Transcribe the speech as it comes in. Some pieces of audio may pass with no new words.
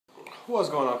What's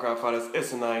going on, crime fighters? It's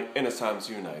tonight, and it's time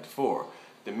to unite for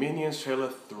the Minions trailer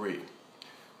 3.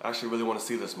 I actually really want to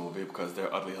see this movie because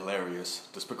they're utterly hilarious.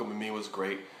 Despicable Me was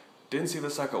great. Didn't see the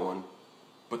second one,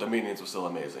 but the Minions were still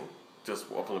amazing.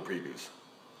 Just up on the previews.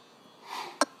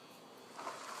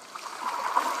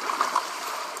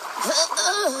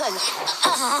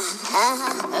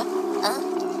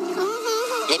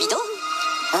 Les bidons?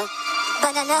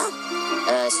 Banana?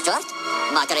 Stuart?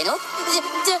 Macareno?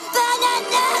 Banana!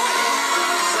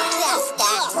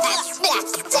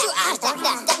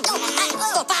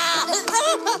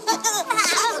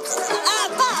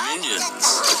 Minions.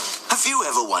 Have you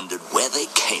ever wondered where they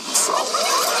came from?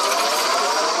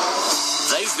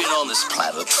 They've been on this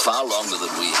planet far longer than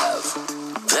we have.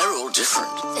 They're all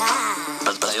different,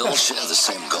 but they all share the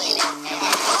same goal.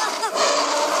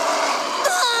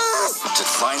 To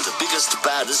find the biggest,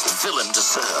 baddest villain to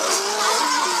serve.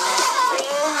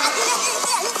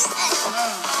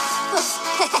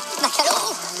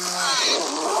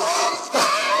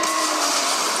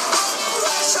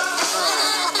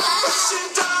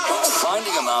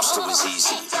 Finding a master was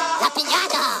easy. La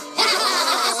piñata!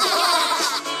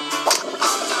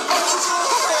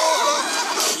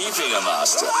 Keeping a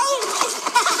master.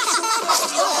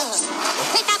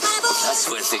 That's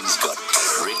where things got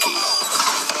tricky.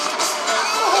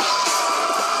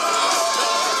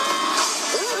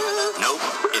 Nope,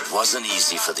 it wasn't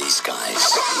easy for these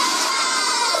guys.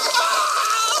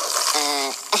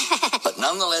 But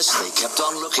nonetheless, they kept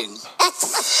on looking.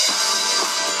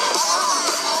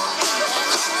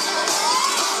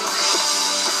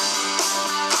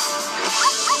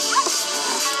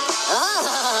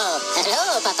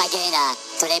 Hello, papagena.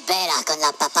 Tu le bella con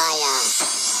la papaya.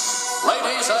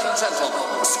 Ladies and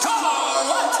gentlemen,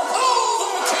 Scarlet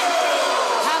Overkill!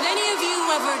 Have any of you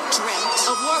ever dreamt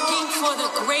of working for the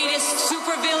greatest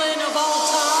supervillain of all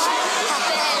time?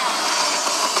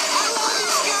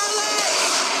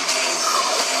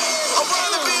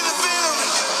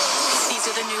 These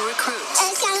are the new recruits.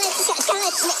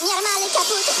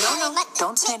 No,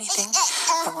 don't say anything.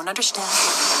 I won't understand.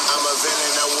 I'm a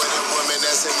villain, a winning woman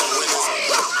that's in the winners.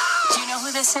 Do you know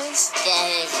who this is?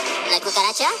 La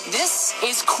cucaracha? This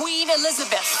is Queen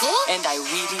Elizabeth. And I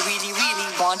really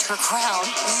want her crown.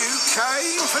 You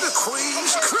came for the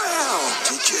Queen's crown,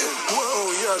 did you?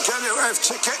 Well, you're going to have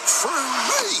to get through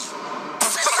me.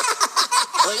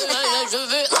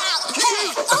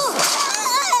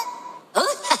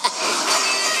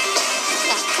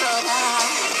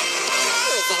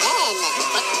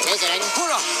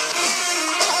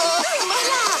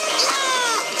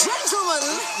 Gentlemen,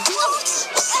 don't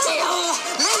steal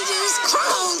ladies'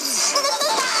 crowns!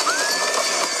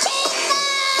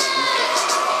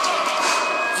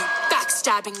 You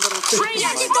backstabbing little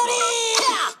traitor!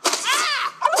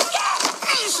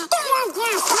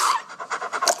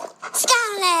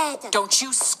 Scarlet! Don't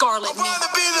you scarlet me! I want to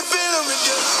be the villain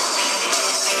again.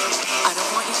 I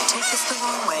don't want you to take this the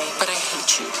wrong way, but I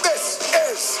hate you. This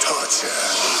is torture.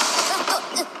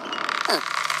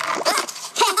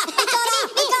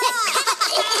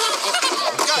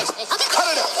 Guys, cut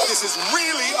it out. This is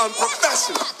really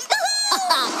unprofessional.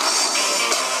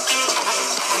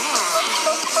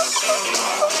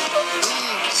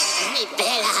 Mi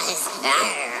bellas.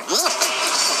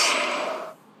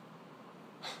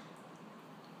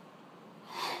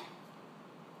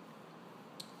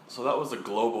 So that was a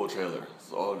global trailer.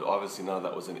 So obviously none of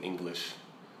that was in English.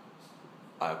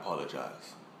 I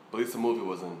apologize. But at least the movie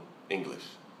was in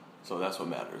English. So that's what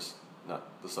matters. Not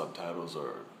the subtitles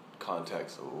or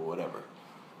context or whatever.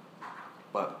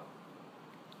 But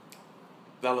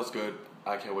that looks good.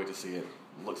 I can't wait to see it.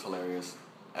 Looks hilarious,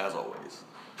 as always.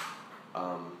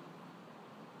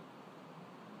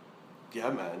 Yeah,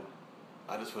 man.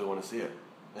 I just really want to see it.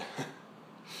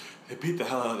 They beat the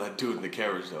hell out of that dude in the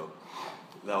carriage, though.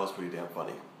 That was pretty damn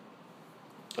funny.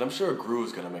 And I'm sure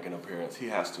Gru's gonna make an appearance. He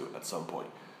has to at some point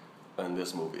in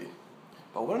this movie.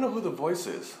 But I wanna know who the voice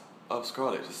is of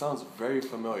Scarlet. It sounds very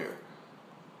familiar.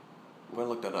 I'm gonna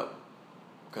look that up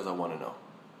because I wanna know.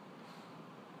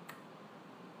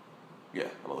 Yeah,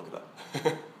 I'm gonna look it up.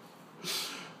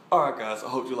 Alright guys, I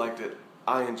hope you liked it.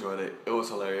 I enjoyed it. It was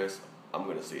hilarious. I'm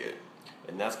gonna see it.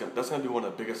 And that's gonna be one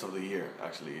of the biggest of the year,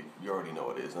 actually. You already know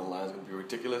it is. And the line's gonna be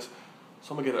ridiculous. So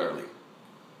I'm gonna get it early.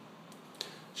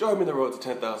 Join me on the road to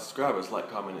 10,000 subscribers. Like,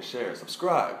 comment, and share.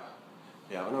 Subscribe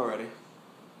if you haven't already.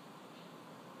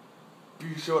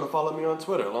 Be sure to follow me on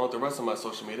Twitter along with the rest of my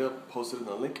social media posted in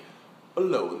the link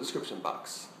below in the description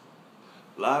box.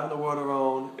 Live in the world of our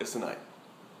own, it's tonight.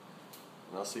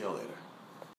 And I'll see y'all later.